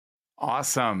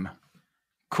Awesome.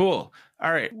 Cool.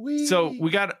 All right. Whee! So we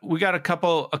got a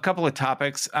couple of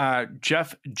topics.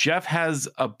 Jeff has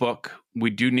a book we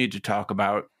do need to talk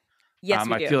about. Yes,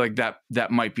 we do. I feel like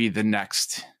that might be the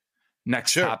next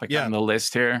Sure, topic yeah. on the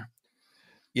list here.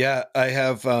 Yeah, I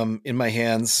have in my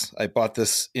hands. I bought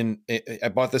this in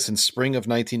spring of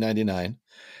 1999.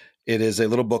 It is a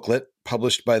little booklet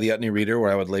published by the Utne Reader,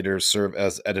 where I would later serve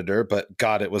as editor. But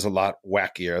God, it was a lot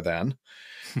wackier then.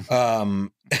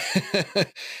 And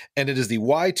it is the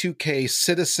Y2K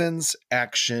Citizens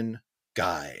Action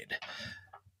Guide.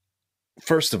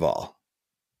 First of all,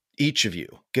 each of you,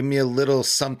 give me a little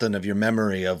something of your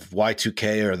memory of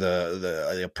Y2K or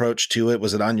the approach to it.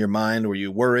 Was it on your mind? Were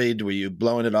you worried? Were you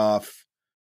blowing it off?